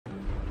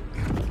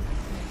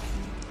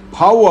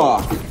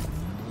Power.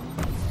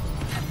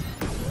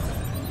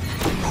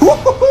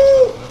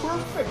 Woo-hoo-hoo!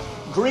 Perfect.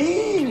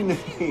 Green.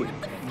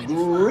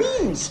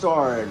 Green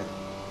starred.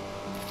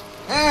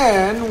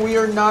 And we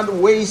are not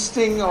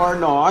wasting our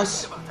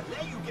NOS.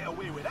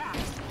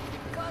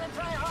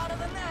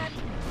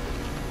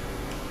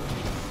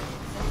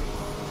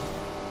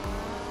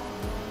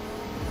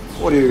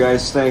 What do you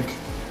guys think?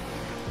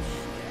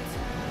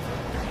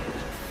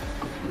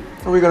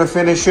 Are we gonna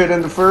finish it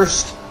in the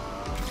first?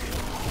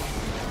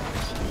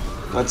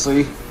 Let's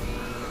see.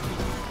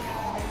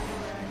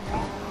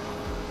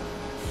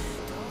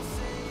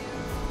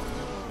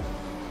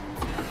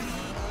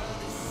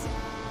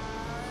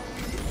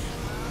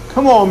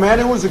 Come on, man,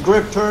 it was a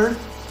grip turn.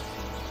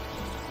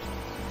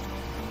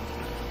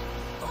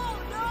 Oh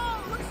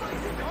no, looks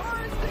like your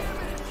car is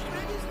damaged.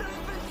 Maybe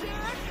stop and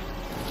check.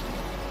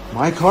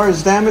 My car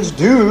is damaged,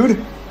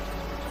 dude.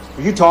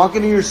 Are you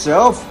talking to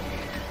yourself?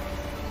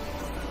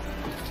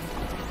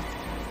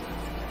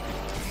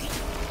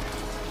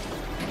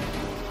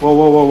 Whoa,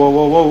 whoa, whoa, whoa,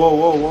 whoa, whoa, whoa,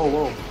 whoa, whoa,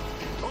 whoa.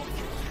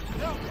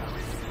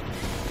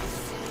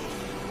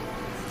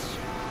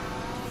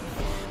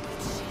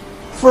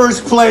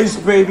 First place,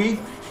 baby.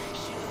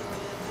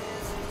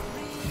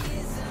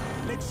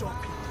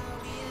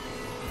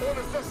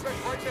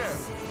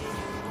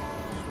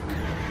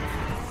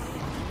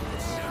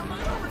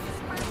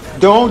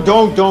 Don't.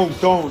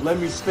 Let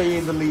me stay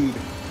in the lead.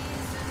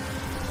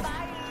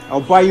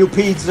 I'll buy you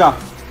pizza.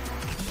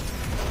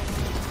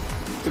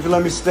 If you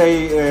let me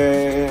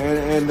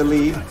stay in the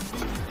lead.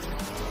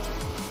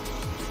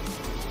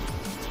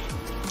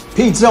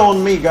 Pizza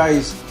on me,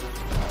 guys.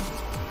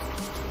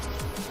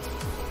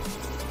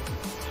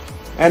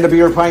 And a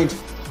beer pint.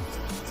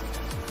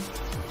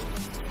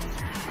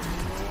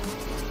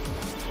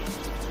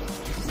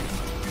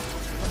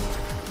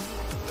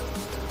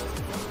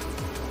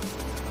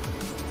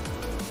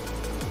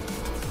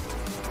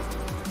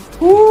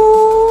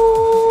 Woo-hoo.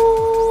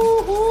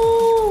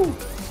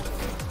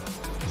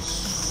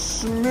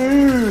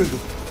 Smooth.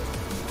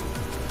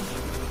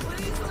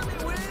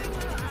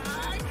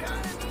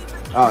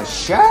 Oh,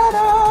 shut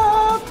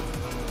up.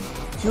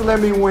 If you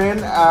let me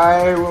win,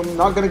 I'm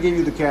not gonna give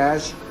you the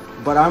cash,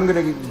 but I'm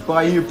gonna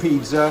buy you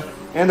pizza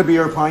and a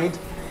beer pint.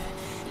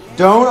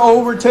 Don't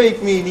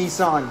overtake me,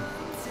 Nissan.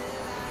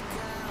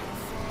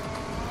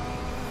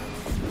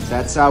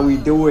 That's how we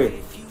do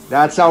it.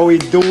 That's how we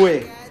do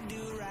it.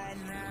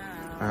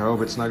 I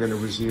hope it's not going to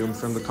resume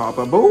from the cop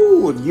up.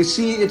 Oh, you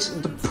see, it's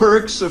the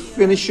perks of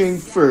finishing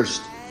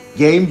first.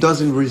 Game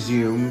doesn't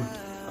resume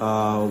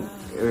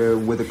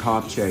with a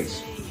cop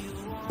chase.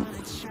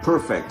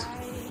 Perfect.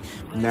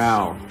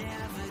 Now,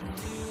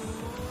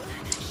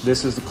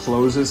 this is the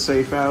closest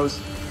safe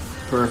house.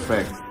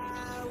 Perfect.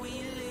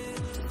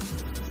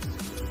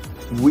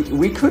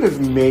 We could have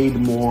made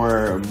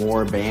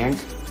more bank,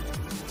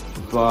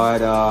 but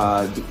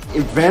the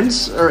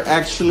events are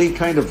actually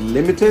kind of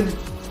limited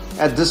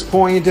at this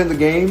point in the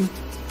game.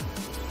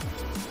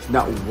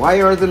 Now,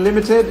 why are they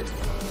limited?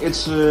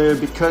 It's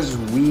because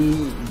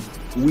we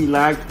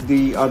lack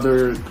the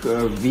other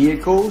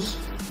vehicles.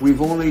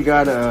 We've only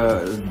got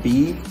a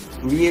B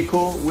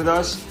vehicle with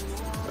us.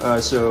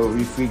 So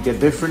if we get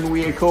different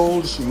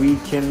vehicles, we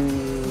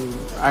can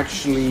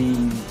actually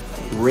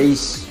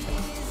race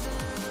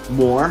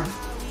more.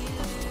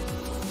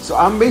 So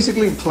I'm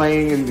basically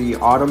playing in the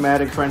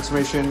automatic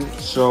transmission,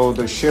 so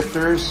the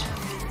shifters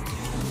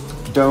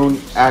don't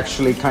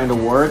actually kind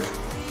of work.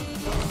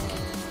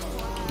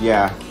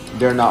 Yeah,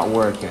 they're not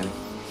working.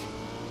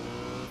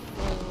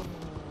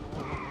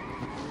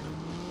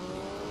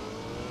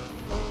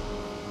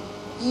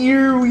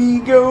 Here we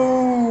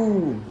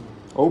go.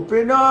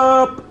 Open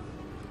up.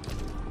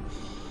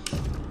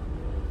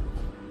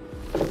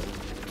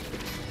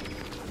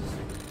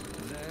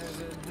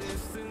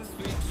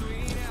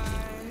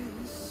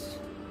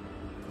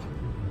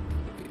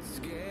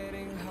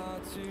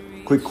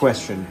 Quick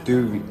question,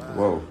 do we,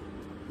 whoa.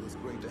 It was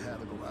great to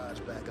have a garage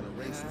back in a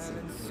racing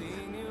center.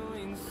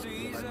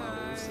 Feel like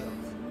my old self.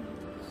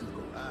 In the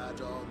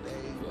garage all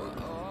day,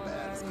 working on the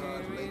baddest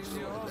cars, make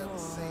sure I've ever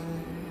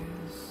seen.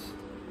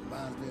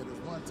 Reminds me of this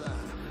one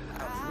time.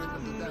 I was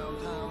ripping to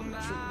downtown,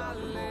 tripped out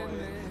the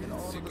morning, and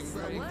all of a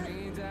sudden,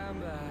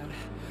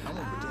 I'm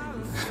gonna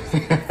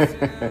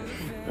pretend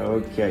you.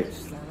 Okay.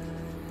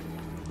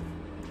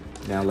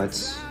 Now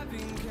let's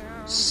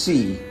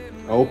see.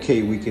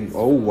 Okay, we can,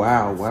 oh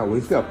wow,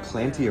 we've got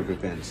plenty of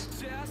events.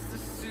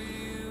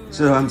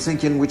 So I'm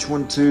thinking which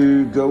one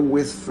to go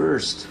with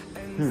first.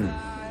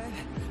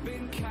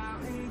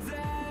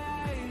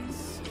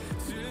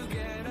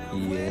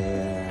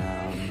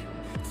 Yeah.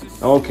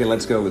 Okay,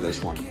 let's go with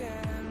this one.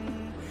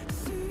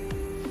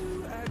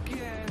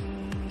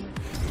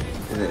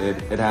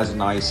 It has a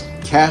nice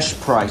cash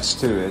price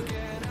to it.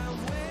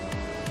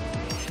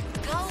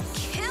 Go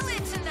kill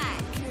it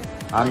tonight.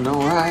 I know,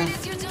 right? Whatever it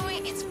is you're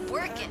doing, it's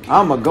working.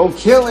 I'ma go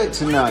kill it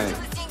tonight. Wait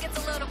till the scene gets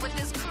a load of what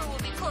this crew will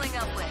be pulling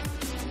up with.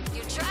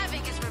 Your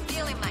driving is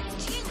revealing my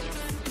genius.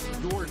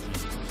 Your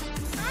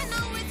I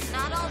know it's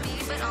not all me,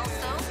 but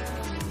also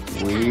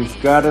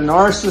We've got a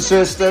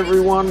narcissist,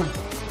 everyone.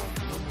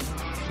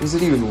 Is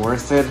it even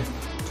worth it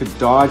to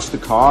dodge the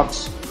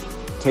cops,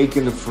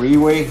 taking the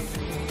freeway?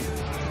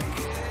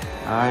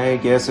 I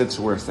guess it's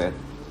worth it.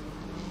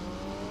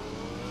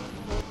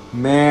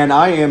 Man,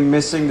 I am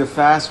missing the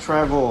fast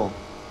travel.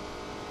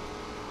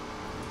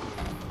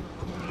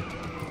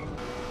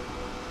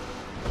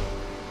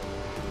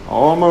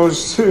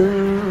 Almost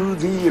to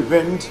the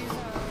event.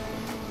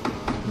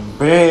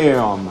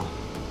 Bam.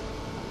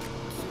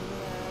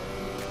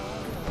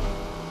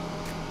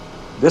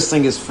 This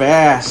thing is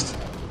fast.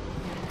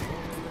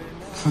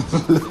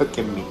 Look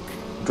at me.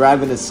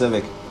 Driving a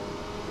Civic.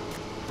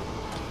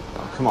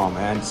 Oh, come on,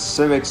 man.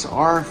 Civics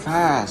are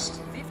fast.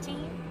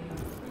 15?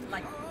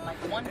 Like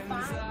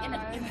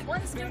 1.5? In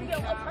one studio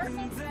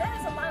apartment? That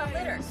is a lot of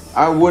litter.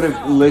 I would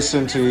have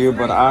listened to you,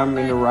 but I'm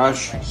in a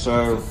rush,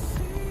 so,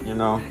 you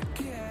know.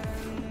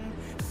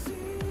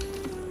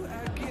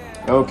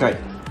 Okay.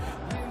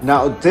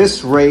 Now,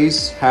 this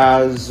race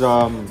has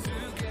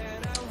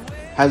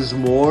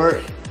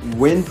more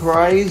win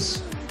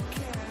prize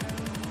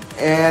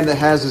and it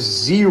has a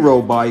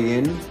 0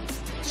 buy-in,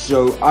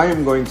 so I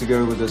am going to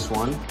go with this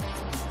one.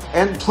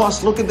 And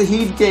plus, look at the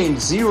heat gain,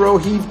 0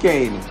 heat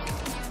gain.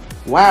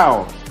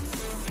 Wow.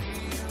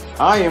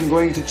 I am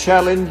going to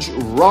challenge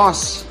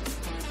Ross.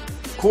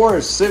 Of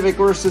course, Civic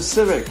versus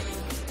Civic.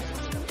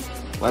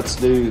 Let's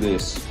do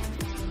this.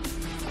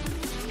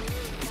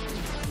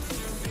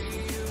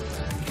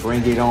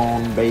 Bring it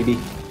on, baby.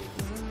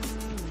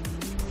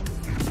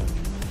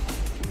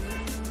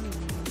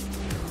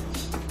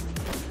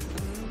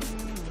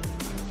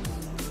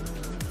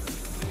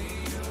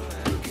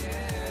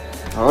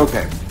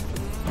 Okay,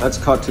 let's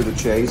cut to the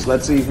chase.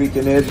 Let's see if we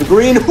can hit the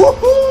green.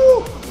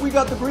 Woohoo! We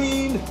got the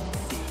green.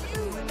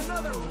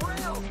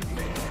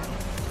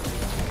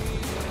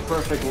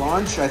 Perfect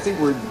launch. I think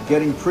we're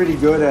getting pretty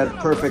good at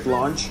perfect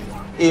launch.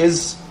 Yeah.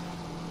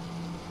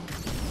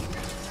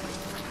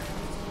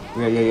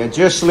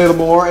 Just a little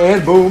more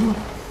and boom.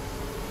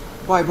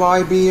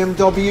 Bye-bye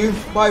BMW.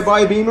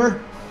 Bye-bye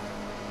Beamer.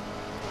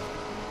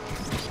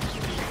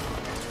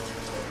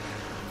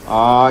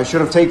 I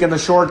should have taken the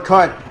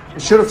shortcut.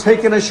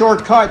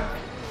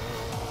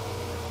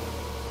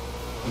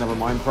 Never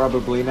mind,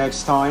 probably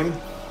next time.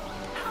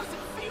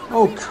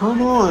 Oh,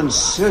 come on,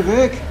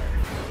 Civic.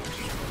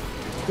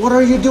 What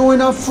are you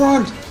doing up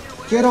front?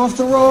 Get off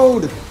the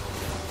road.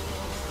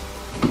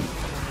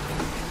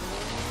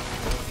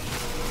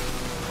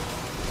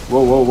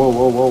 Whoa.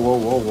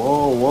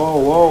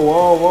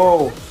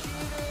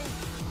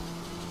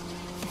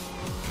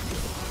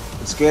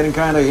 It's getting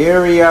kind of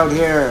hairy out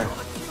here.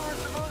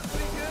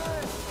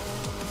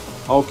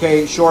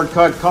 Okay,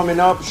 shortcut coming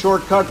up.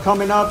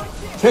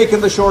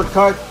 Taking the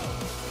shortcut.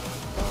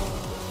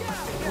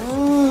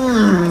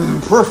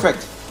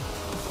 Perfect.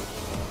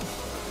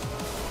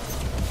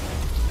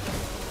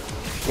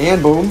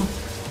 And boom.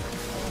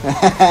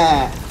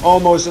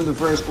 Almost in the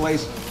first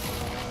place.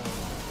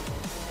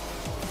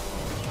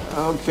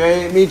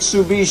 Okay,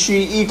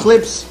 Mitsubishi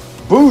Eclipse.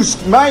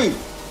 Boost, mate.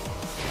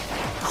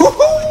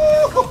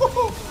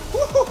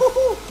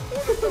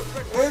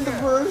 And the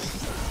first.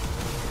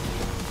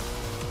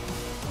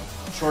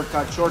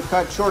 Shortcut.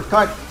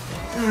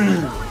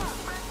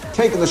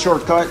 Taking the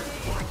shortcut.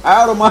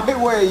 Out of my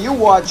way. You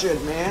watch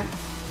it, man.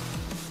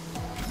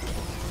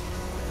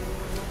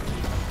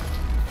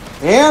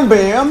 And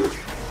bam.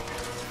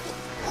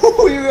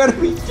 You gotta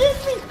be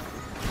kidding me.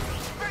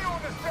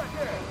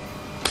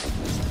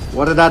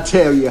 What did I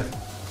tell you?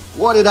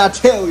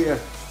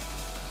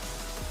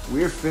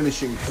 We're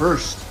finishing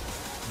first.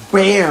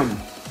 Bam.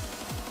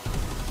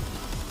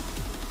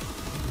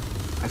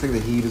 I think the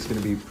heat is going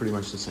to be pretty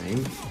much the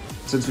same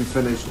since we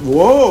finished.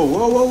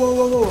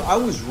 Whoa. I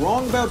was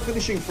wrong about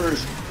finishing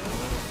first.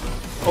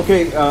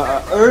 Okay,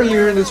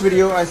 earlier in this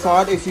video, I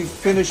thought if you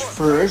finish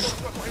first,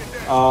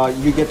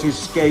 you get to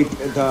escape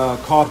the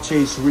cop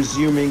chase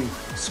resuming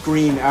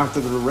screen after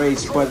the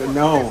race, but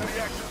no.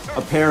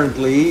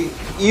 Apparently,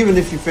 even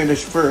if you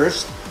finish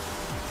first,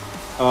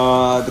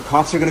 the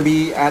cops are going to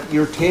be at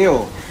your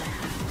tail.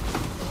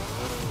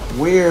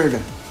 Weird.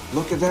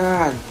 Look at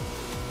that.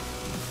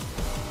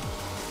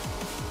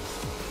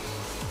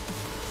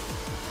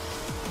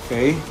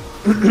 Okay.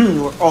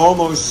 We're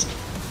almost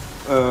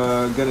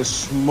gonna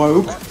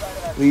smoke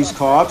these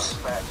cops.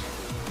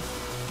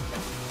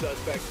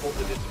 Suspect pulled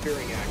the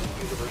disappearing act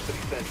at University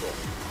Central.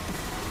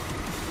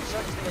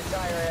 Search the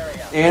entire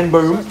area. And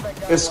boom,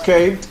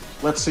 escaped.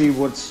 Let's see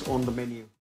what's on the menu.